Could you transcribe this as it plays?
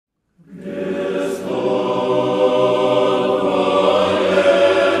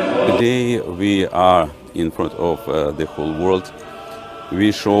we are in front of the whole world.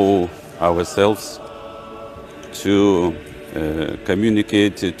 We show ourselves to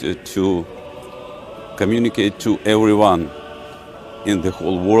communicate to everyone in the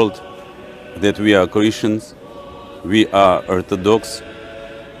whole world that we are Christians, we are Orthodox,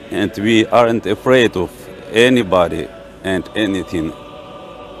 and we aren't afraid of anybody and anything.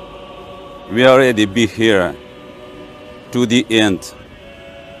 We already be here to the end.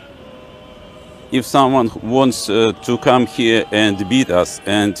 If someone wants to come here and beat us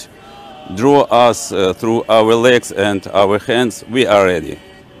and draw us through our legs and our hands, we are ready.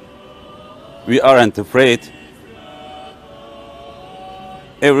 We aren't afraid.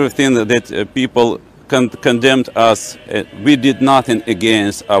 Everything that people condemned us, we did nothing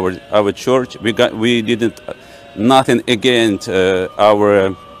against our church. We didn't nothing against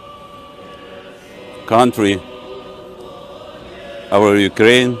our country, our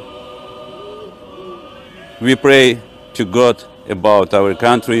Ukraine. We pray to God about our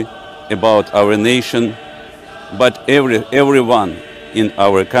country, about our nation, but everyone in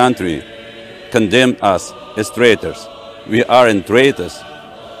our country condemned us as traitors. We aren't traitors.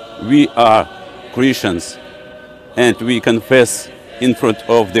 We are Christians, and we confess in front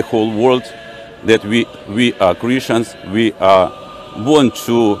of the whole world that we are Christians. We want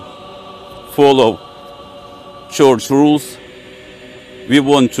to follow church rules. We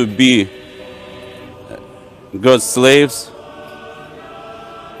want to be God's slaves.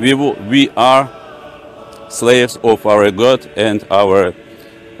 We are slaves of our God and our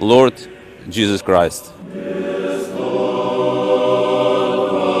Lord Jesus Christ.